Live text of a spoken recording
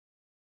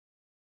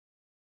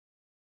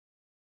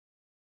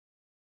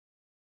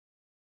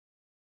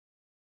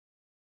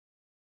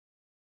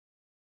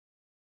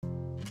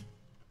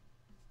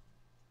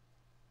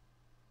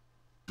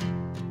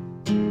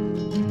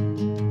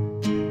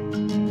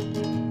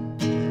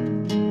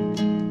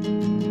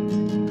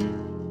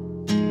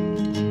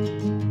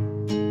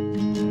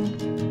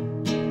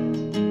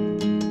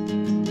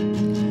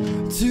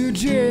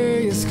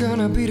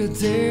gonna be the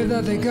day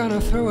that they're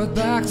gonna throw it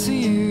back to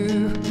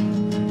you.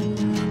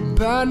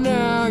 But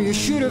now you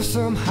should have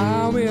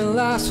somehow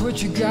realized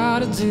what you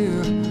gotta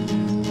do.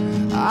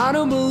 I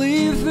don't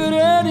believe that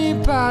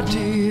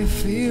anybody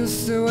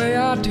feels the way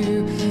I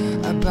do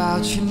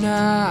about you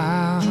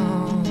now.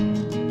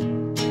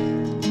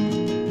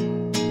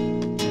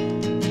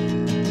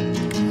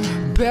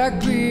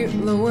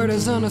 Backbeat, the word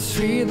is on the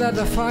street that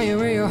the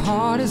fire in your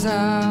heart is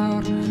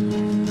out.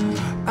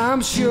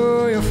 I'm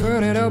sure you've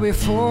heard it all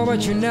before,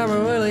 but you never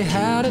really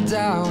had a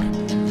doubt.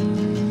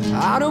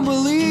 I don't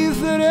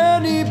believe that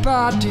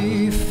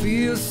anybody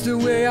feels the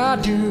way I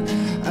do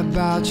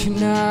about you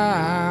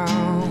now.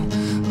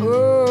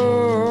 Oh,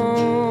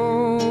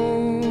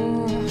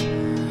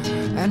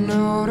 and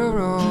all the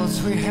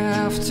roads we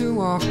have to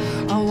walk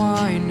are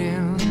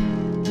winding,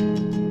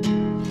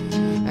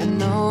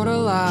 and all the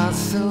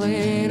lights that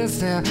lead us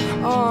there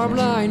are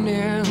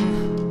blinding.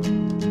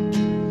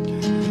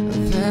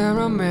 There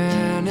are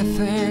many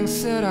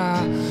things that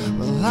I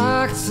would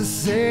like to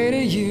say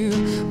to you,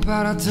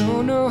 but I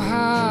don't know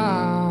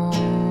how.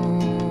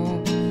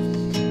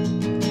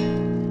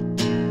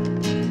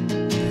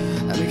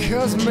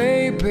 Because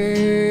maybe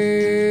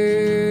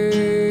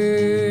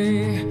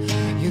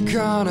you're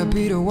gonna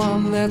be the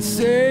one that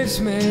saves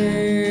me.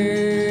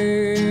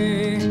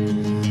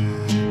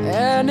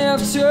 And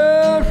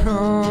after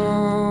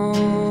all,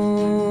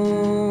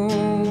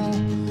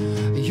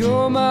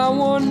 you're my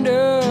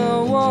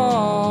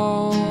Wonderwall.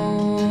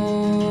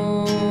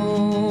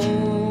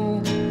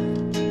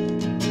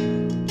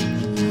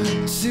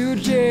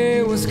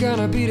 Today was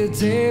gonna be the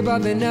day, but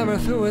they never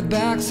threw it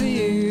back to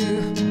you.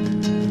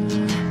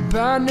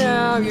 By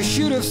now you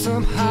should have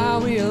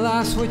somehow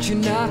realized what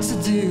you're not to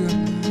do.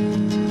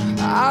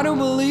 I don't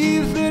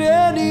believe that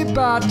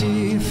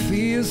anybody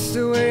feels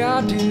the way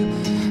I do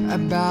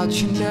about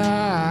you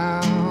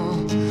now.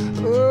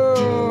 Oh,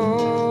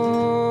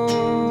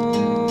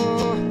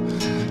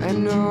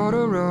 and all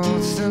the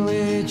roads that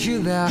lead you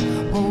there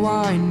were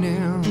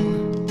winding,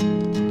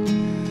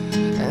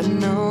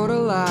 and all the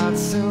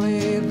lights that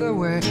lead the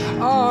way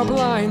are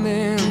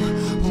blinding.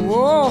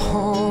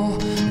 Whoa,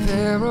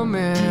 there are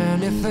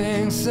many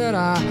things that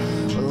I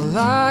would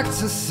like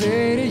to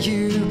say to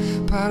you,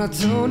 but I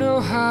don't know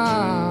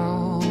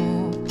how.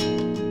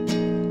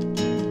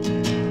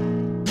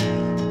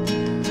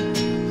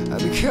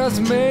 Because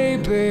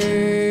maybe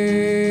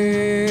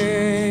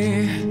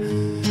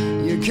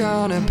you're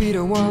gonna be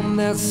the one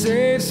that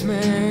saves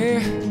me.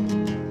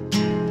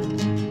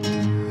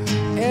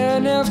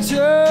 And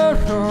after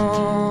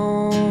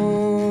all,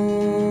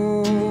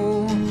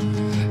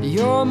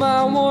 you're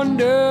my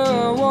Wonderwall.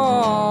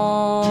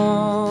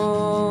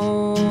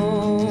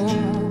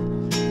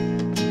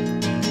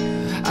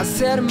 I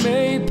said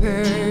maybe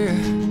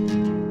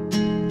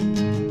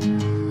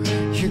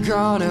you're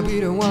gonna be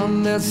the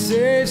one that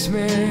saves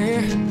me.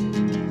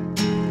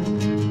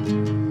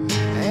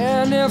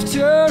 And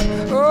after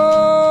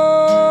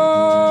all,